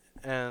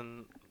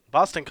 And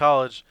Boston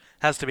College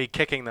has to be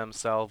kicking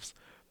themselves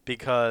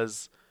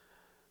because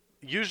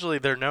usually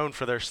they're known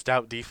for their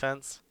stout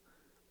defense.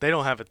 They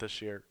don't have it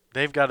this year.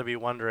 They've got to be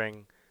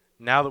wondering,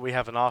 now that we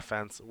have an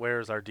offense,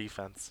 where's our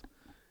defense?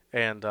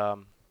 And,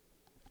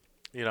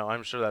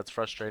 I'm sure that's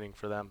frustrating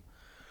for them.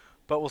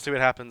 But we'll see what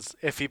happens.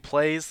 If he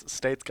plays,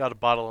 State's got to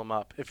bottle him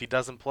up. If he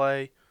doesn't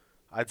play,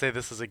 I'd say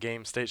this is a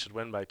game State should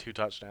win by 2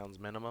 touchdowns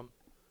minimum.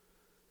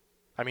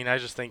 I mean, I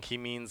just think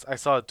I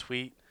saw a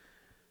tweet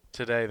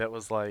today that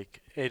was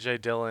like, A.J.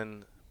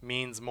 Dillon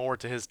means more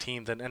to his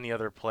team than any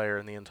other player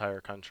in the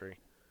entire country.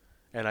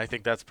 And I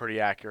think that's pretty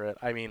accurate.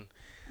 I mean,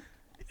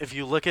 if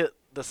you look at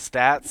the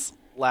stats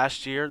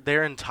last year,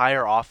 their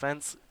entire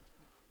offense,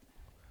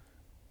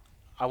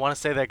 I want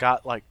to say they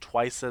got like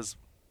what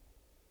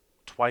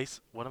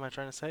am I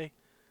trying to say?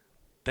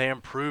 They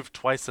improved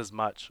twice as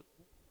much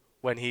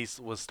when he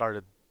was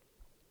the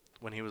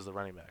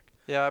running back.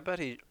 Yeah,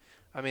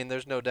 I mean,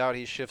 there's no doubt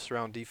he shifts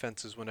around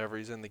defenses whenever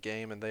he's in the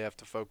game, and they have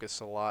to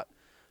focus a lot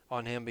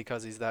on him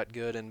because he's that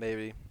good and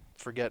maybe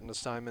forget an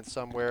assignment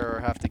somewhere or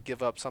have to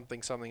give up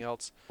something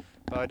else.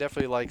 But I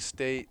definitely like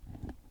State,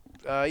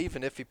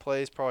 even if he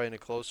plays, probably in a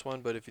close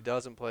one. But if he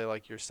doesn't play,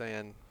 like you're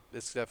saying,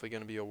 it's definitely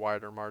going to be a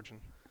wider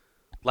margin.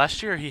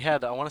 Last year he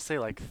had, I want to say,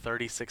 like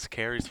 36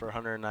 carries for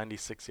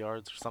 196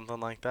 yards or something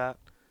like that.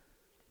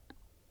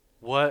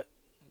 What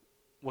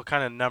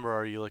kind of number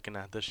are you looking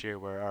at this year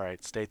where, all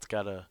right, State's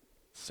got to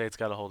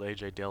hold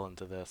A.J. Dillon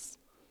to this?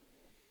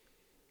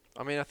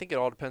 I mean, I think it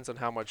all depends on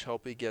how much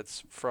help he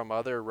gets from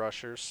other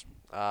rushers.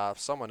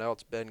 Someone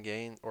else, Ben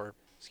Glines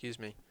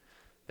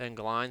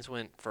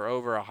went for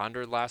over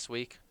 100 last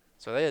week.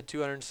 So they had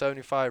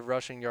 275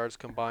 rushing yards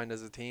combined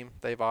as a team.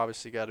 They've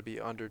obviously got to be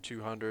under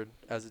 200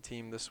 as a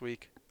team this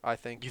week, I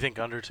think. You think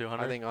under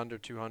 200? I think under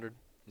 200.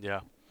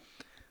 Yeah.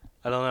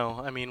 I don't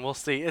know. I mean, we'll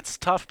see. It's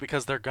tough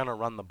because they're going to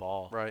run the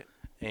ball. Right.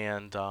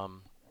 And I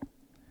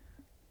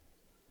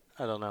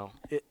don't know.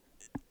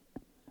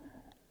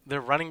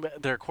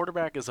 Their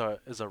quarterback is a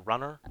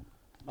runner,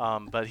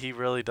 but he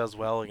really does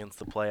well against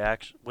the play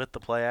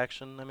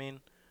action I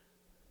mean,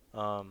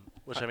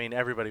 which I mean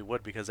everybody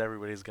would because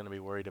everybody's going to be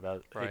worried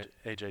about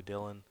A.J.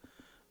 Dillon.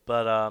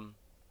 But I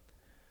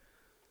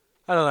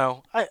don't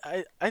know.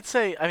 I'd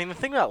say, I mean, the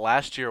thing about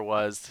last year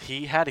was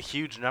he had a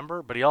huge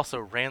number, but he also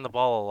ran the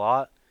ball a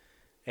lot,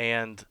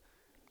 and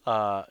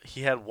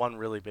he had one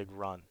really big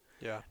run.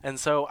 Yeah. And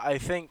so I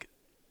think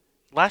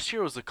last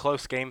year was a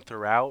close game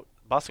throughout.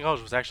 Boston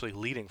College was actually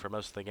leading for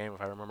most of the game,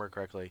 if I remember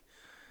correctly.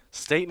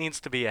 State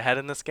needs to be ahead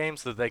in this game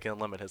so that they can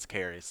limit his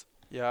carries.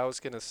 Yeah, I was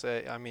going to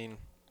say, I mean,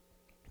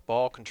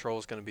 ball control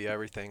is going to be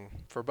everything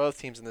for both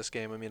teams in this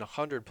game. I mean,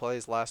 100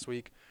 plays last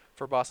week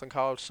for Boston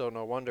College, so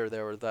no wonder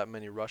there were that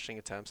many rushing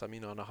attempts. I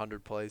mean, on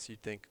 100 plays,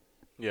 you'd think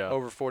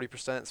over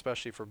 40%,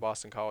 especially for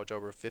Boston College,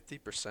 over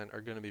 50%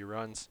 are going to be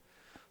runs.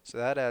 So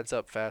that adds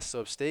up fast.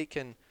 So if State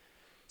can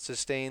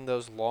sustain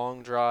those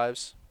long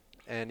drives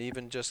and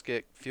even just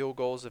get field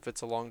goals if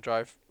it's a long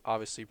drive,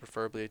 obviously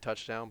preferably a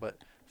touchdown, but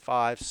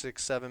 5,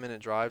 6,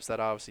 7-minute drives, that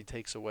obviously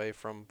takes away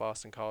from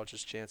Boston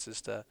College's chances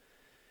to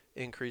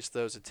increase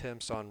those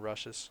attempts on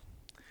rushes.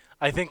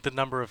 I think the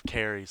number of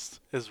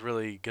carries is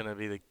really going to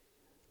be the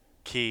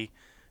key,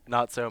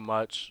 not so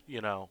much,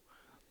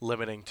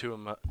 limiting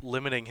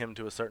him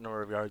to a certain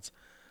number of yards.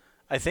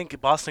 I think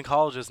Boston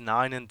College is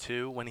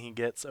 9-2 when he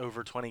gets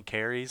over 20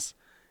 carries,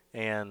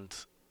 and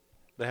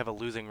they have a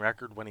losing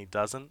record when he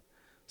doesn't.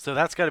 So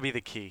that's got to be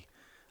the key.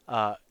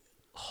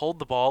 Hold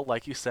the ball,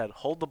 like you said,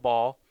 hold the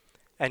ball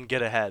and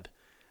get ahead.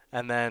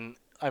 And then,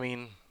 I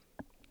mean,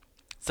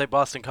 say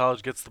Boston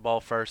College gets the ball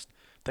first.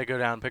 They go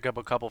down, pick up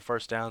a couple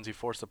first downs, you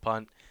force a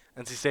punt.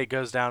 NC State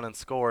goes down and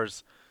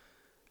scores,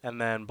 and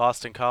then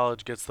Boston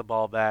College gets the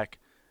ball back,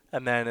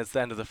 and then it's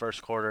the end of the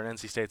first quarter, and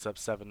NC State's up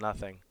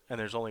 7-0, and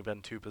there's only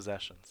been 2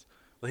 possessions.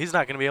 Well, he's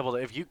not going to be able to.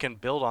 If you can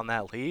build on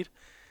that lead,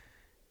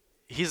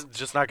 he's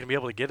just not going to be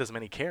able to get as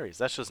many carries.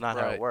 That's just not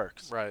how it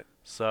works. Right.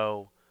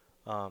 So,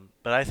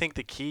 but I think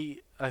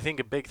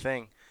a big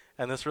thing,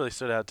 and this really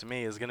stood out to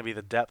me, is going to be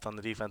the depth on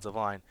the defensive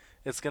line.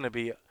 It's going to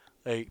be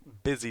a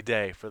busy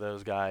day for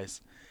those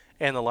guys,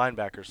 and the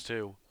linebackers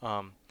too.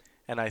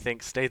 And I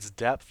think State's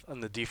depth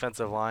on the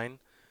defensive line,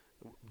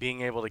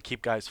 being able to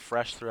keep guys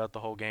fresh throughout the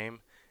whole game,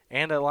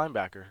 and at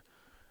linebacker,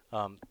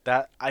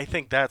 I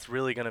think that's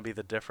really going to be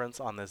the difference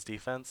on this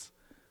defense,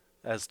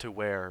 as to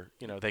where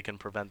they can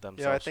prevent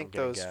themselves from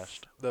getting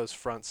gashed. Those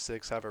front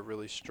six have a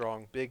really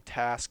strong, big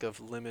task of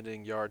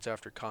limiting yards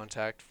after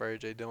contact for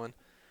A.J. Dillon.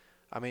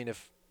 I mean,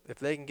 if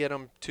they can get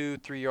him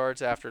 2-3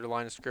 yards after the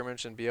line of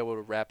scrimmage and be able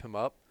to wrap him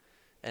up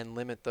and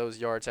limit those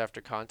yards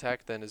after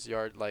contact, then his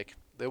yard,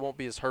 they won't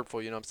be as hurtful,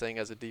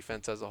 as a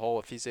defense as a whole.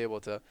 If he's able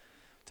to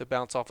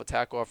bounce off a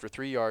tackle after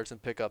 3 yards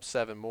and pick up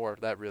 7 more,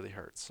 that really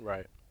hurts.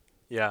 Right.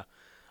 Yeah.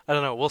 I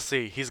don't know. We'll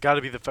see. He's got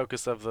to be the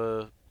focus of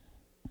the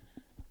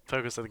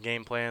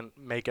game plan,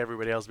 make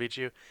everybody else beat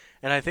you.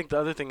 And I think the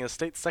other thing is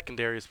State's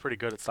secondary is pretty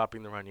good at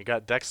stopping the run. You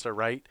got Dexter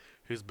Wright,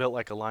 who's built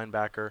like a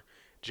linebacker.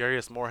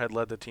 Jarius Moorhead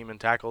led the team in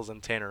tackles,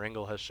 and Tanner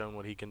Engel has shown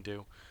what he can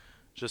do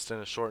just in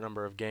a short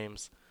number of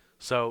games.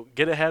 So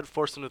get ahead,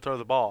 force them to throw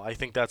the ball. I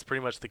think that's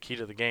pretty much the key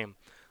to the game.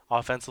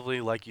 Offensively,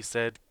 like you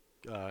said,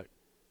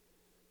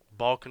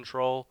 ball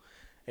control,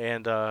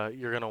 and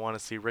you're going to want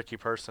to see Ricky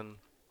Person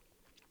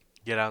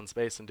get out in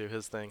space and do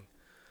his thing,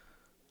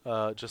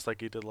 just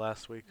like he did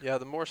last week. Yeah,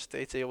 the more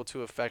State's able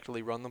to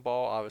effectively run the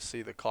ball,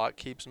 obviously the clock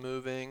keeps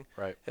moving.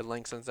 Right. It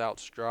lengthens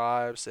out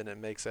drives, and it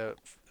makes it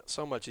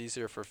so much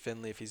easier for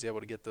Finley if he's able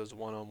to get those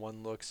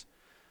one-on-one looks.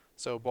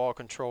 So ball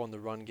control in the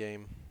run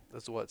game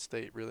is what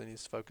State really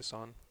needs to focus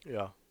on.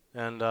 Yeah.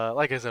 And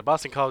like I said,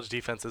 Boston College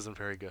defense isn't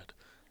very good.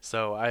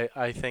 So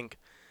I think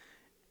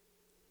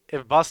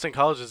if Boston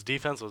College's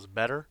defense was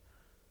better,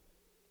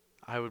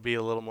 I would be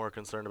a little more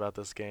concerned about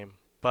this game.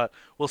 But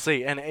we'll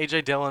see. And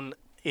A.J. Dillon,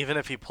 even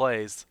if he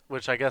plays,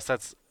 which I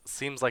guess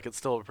seems like it's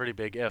still a pretty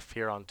big if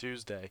here on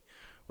Tuesday,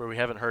 where we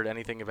haven't heard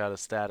anything about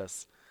his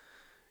status.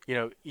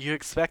 You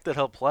expect that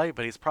he'll play,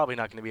 but he's probably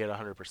not going to be at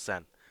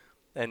 100%.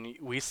 And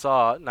we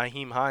saw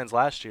Nyheim Hines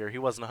last year. He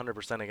wasn't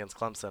 100% against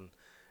Clemson,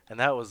 and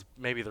that was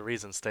maybe the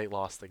reason State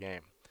lost the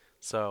game.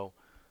 So,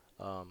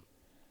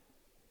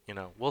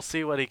 we'll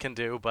see what he can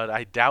do, but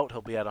I doubt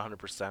he'll be at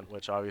 100%,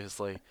 which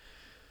obviously,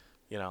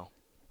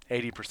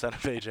 80%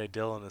 of A.J.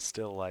 Dillon is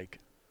still,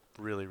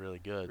 really, really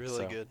good.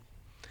 Really good.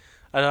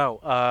 I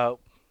don't know.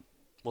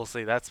 We'll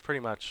see. That's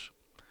pretty much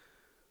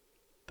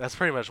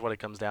what it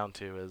comes down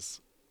to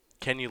is,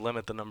 can you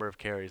limit the number of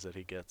carries that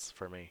he gets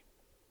for me?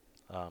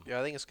 Yeah,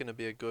 I think it's going to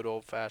be a good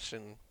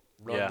old-fashioned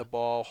run the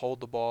ball, hold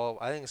the ball.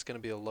 I think it's going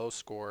to be a low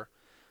score.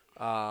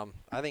 I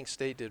think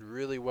State did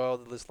really well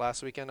this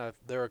last weekend.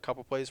 There were a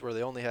couple plays where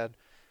they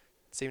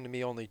seemed to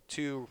me only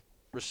 2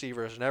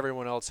 receivers, and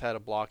everyone else had a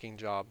blocking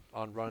job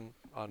on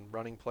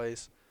running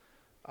plays,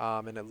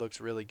 and it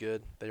looks really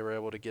good. They were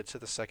able to get to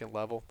the second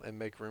level and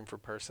make room for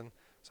Person.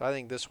 So I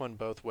think this one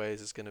both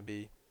ways is going to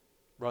be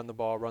run the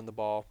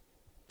ball,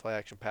 play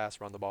action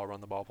pass, run the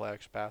ball, play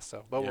action pass.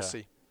 So, but we'll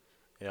see.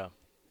 Yeah.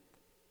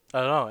 I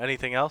don't know.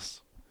 Anything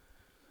else?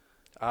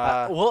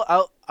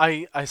 Well,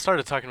 I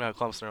started talking about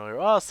Clemson earlier.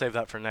 Well, I'll save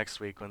that for next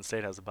week when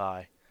State has a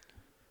bye.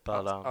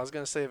 But I was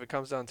going to say if it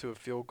comes down to a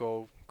field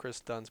goal, Chris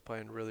Dunn's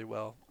playing really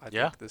well, I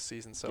think, this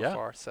season so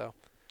far. So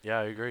yeah,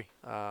 I agree.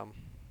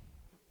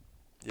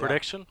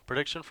 Prediction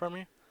from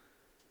you?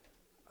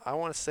 I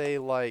want to say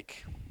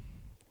 20-14.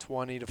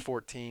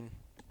 20-14,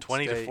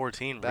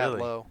 really? That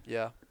low,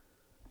 yeah.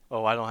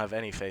 Oh, I don't have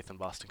any faith in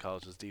Boston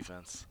College's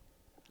defense.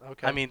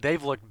 Okay. I mean,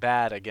 they've looked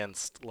bad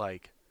against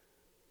Wake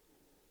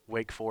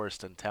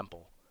Forest and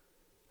Temple,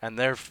 and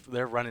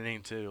they're running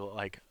into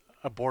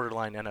a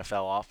borderline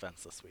NFL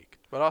offense this week.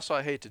 But also,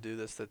 I hate to do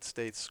this, that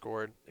State's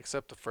scored,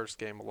 except the first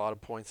game, a lot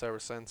of points ever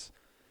since.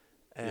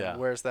 And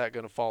where's that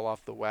going to fall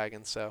off the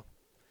wagon? So,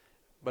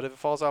 but if it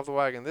falls off the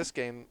wagon this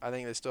game, I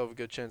think they still have a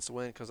good chance to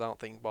win because I don't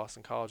think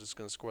Boston College is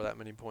going to score that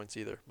many points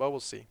either. But we'll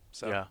see.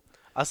 So yeah,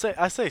 I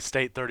say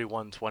State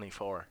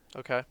 31-24.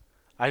 Okay.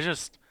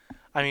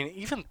 I mean,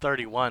 even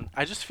 31,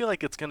 I just feel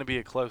like it's going to be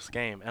a close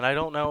game, and I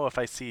don't know if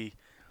I see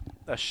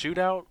a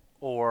shootout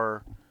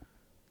or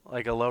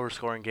a lower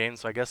scoring game,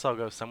 so I guess I'll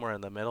go somewhere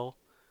in the middle.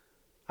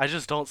 I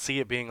just don't see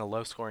it being a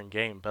low scoring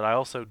game, but I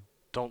also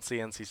don't see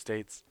NC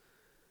State's.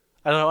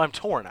 I don't know, I'm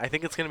torn. I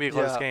think it's going to be a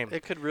close game.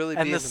 It could really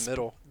be in the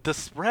middle. The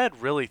spread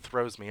really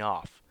throws me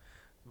off.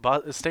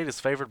 But State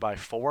is favored by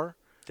 4.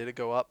 Did it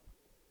go up?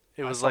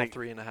 It was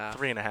 3.5.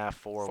 3.5,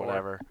 4,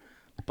 whatever.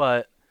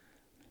 But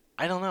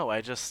I don't know. I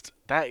just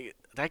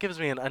that gives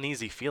me an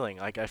uneasy feeling.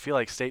 I feel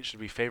like State should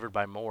be favored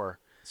by more,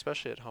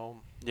 especially at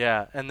home.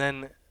 Yeah, and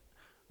then,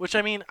 which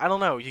I mean, I don't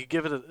know. You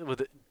give it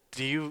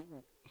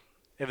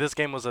if this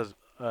game was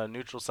a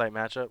neutral site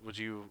matchup, would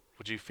you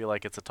feel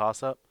like it's a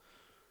toss up?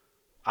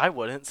 I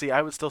wouldn't. See,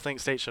 I would still think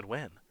State should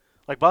win.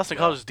 Like, Boston Yeah.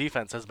 College's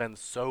defense has been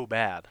so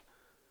bad.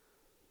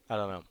 I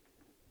don't know.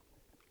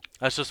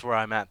 That's just where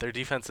I'm at. Their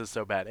defense is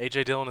so bad.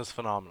 A.J. Dillon is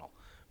phenomenal,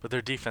 but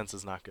their defense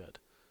is not good.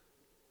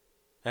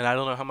 And I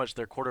don't know how much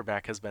their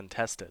quarterback has been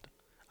tested.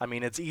 I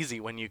mean, it's easy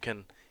when you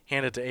can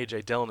hand it to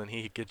A.J. Dillon and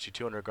he gets you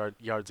 200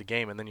 yards a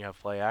game and then you have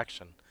play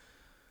action.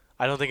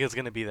 I don't think it's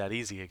going to be that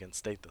easy against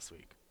State this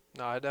week.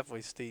 No, I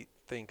definitely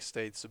think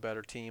State's a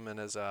better team and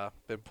has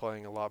been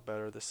playing a lot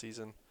better this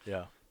season.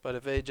 Yeah. But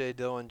if A.J.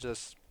 Dillon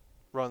just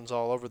runs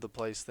all over the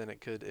place, then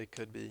it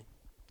could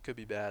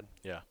be bad.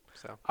 Yeah.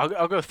 So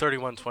I'll go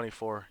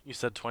 31-24. You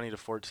said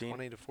 20-14.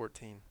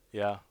 20-14.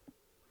 Yeah.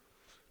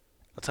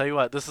 I'll tell you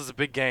what. This is a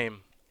big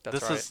game.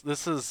 That's right.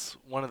 This is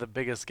one of the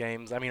biggest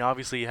games. I mean,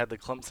 obviously you had the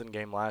Clemson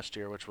game last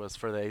year, which was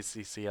for the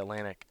ACC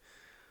Atlantic.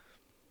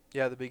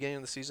 Yeah, at the beginning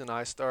of the season,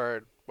 I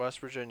started West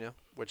Virginia,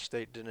 which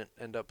State didn't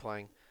end up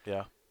playing,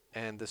 Yeah.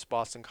 and this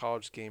Boston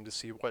College game to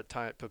see what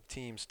type of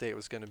team State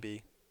was going to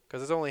be.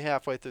 Because it's only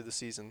halfway through the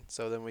season,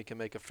 so then we can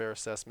make a fair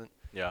assessment.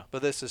 Yeah.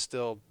 But this is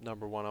still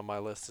number one on my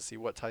list to see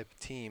what type of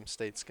team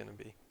State's going to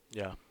be.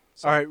 Yeah.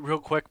 So All right, real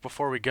quick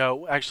before we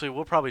go. Actually,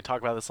 we'll probably talk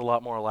about this a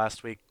lot more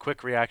last week.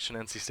 Quick reaction,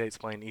 NC State's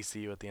playing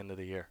ECU at the end of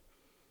the year.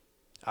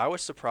 I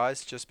was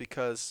surprised just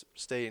because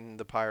State and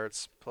the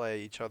Pirates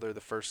play each other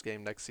the first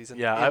game next season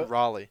Yeah, in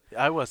Raleigh.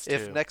 I was too.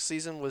 If next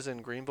season was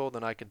in Greenville,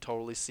 then I could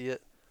totally see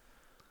it.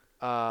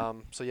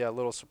 So, yeah, a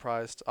little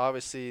surprised.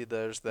 Obviously,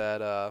 there's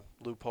that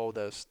loophole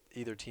that if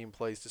either team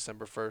plays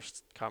December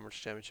 1st conference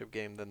championship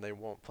game, then they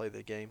won't play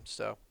the game.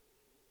 So,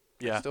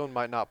 Yeah. Still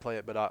might not play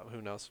it, but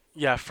who knows?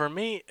 Yeah, for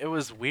me, it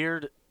was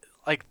weird.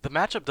 Like, the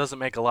matchup doesn't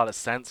make a lot of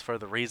sense for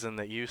the reason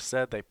that you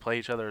said. They play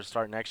each other to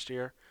start next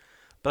year.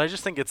 But I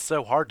just think it's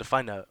so hard to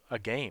find a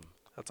game.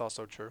 That's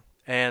also true.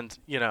 And,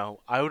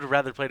 I would have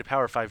rather played a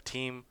Power 5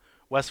 team.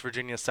 West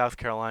Virginia, South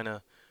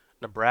Carolina,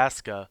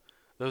 Nebraska.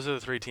 Those are the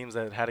three teams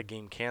that had a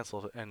game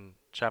canceled in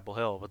Chapel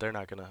Hill, but they're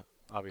not going to,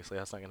 obviously,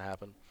 that's not going to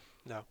happen.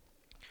 No.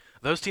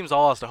 Those teams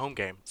all lost a home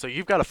game. So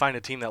you've got to find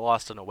a team that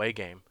lost an away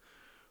game,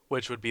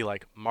 which would be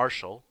like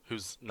Marshall,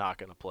 who's not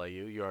going to play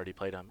you. You already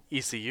played them.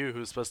 ECU,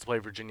 who's supposed to play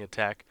Virginia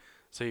Tech,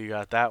 so you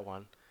got that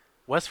one.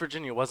 West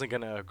Virginia wasn't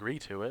going to agree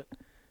to it.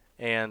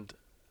 And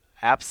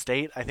App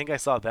State, I think I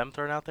saw them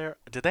thrown out there.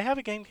 Did they have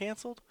a game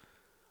canceled?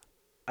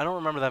 I don't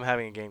remember them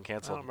having a game I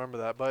canceled. don't remember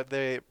that, but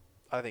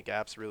I think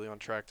App's really on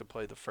track to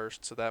play the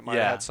first, so that might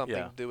Yeah, have had something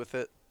yeah. to do with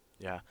it.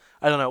 Yeah.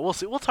 I don't know. We'll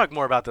see. We'll talk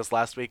more about this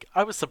last week.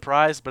 I was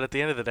surprised, but at the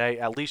end of the day,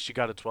 at least you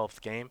got a 12th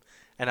game,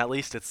 and at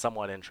least it's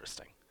somewhat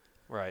interesting.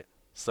 Right.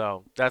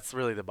 So that's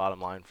really the bottom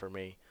line for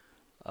me.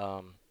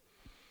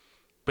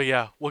 But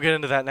yeah, we'll get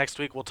into that next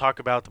week. We'll talk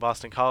about the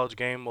Boston College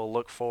game. We'll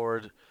look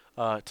forward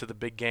to the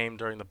big game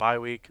during the bye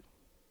week.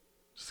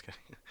 Just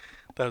kidding.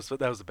 that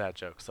was a bad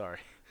joke. Sorry.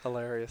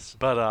 Hilarious.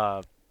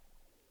 But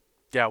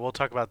yeah, we'll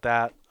talk about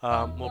that.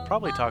 We'll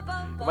probably talk.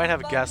 We might have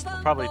a guest.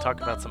 We'll probably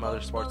talk about some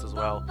other sports as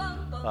well,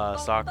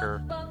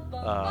 soccer,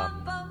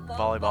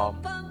 volleyball,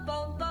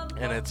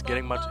 and it's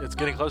getting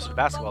closer to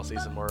basketball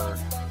season. We're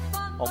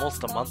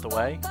almost a month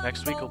away.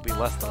 Next week will be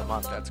less than a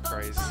month. That's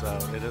crazy. So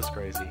it is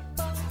crazy.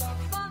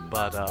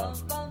 But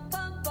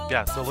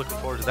yeah, so looking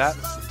forward to that.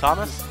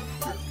 Thomas,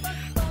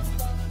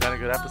 been a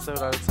good episode,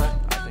 I would say.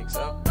 I think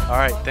so. All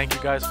right, thank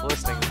you guys for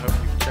listening. I hope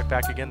you check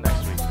back again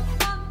next week.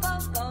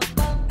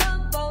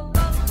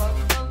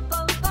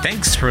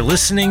 Thanks for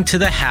listening to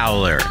The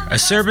Howler, a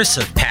service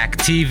of PAC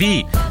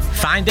TV.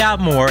 Find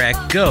out more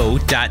at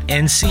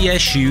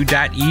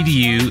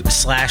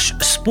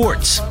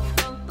go.ncsu.edu/sports.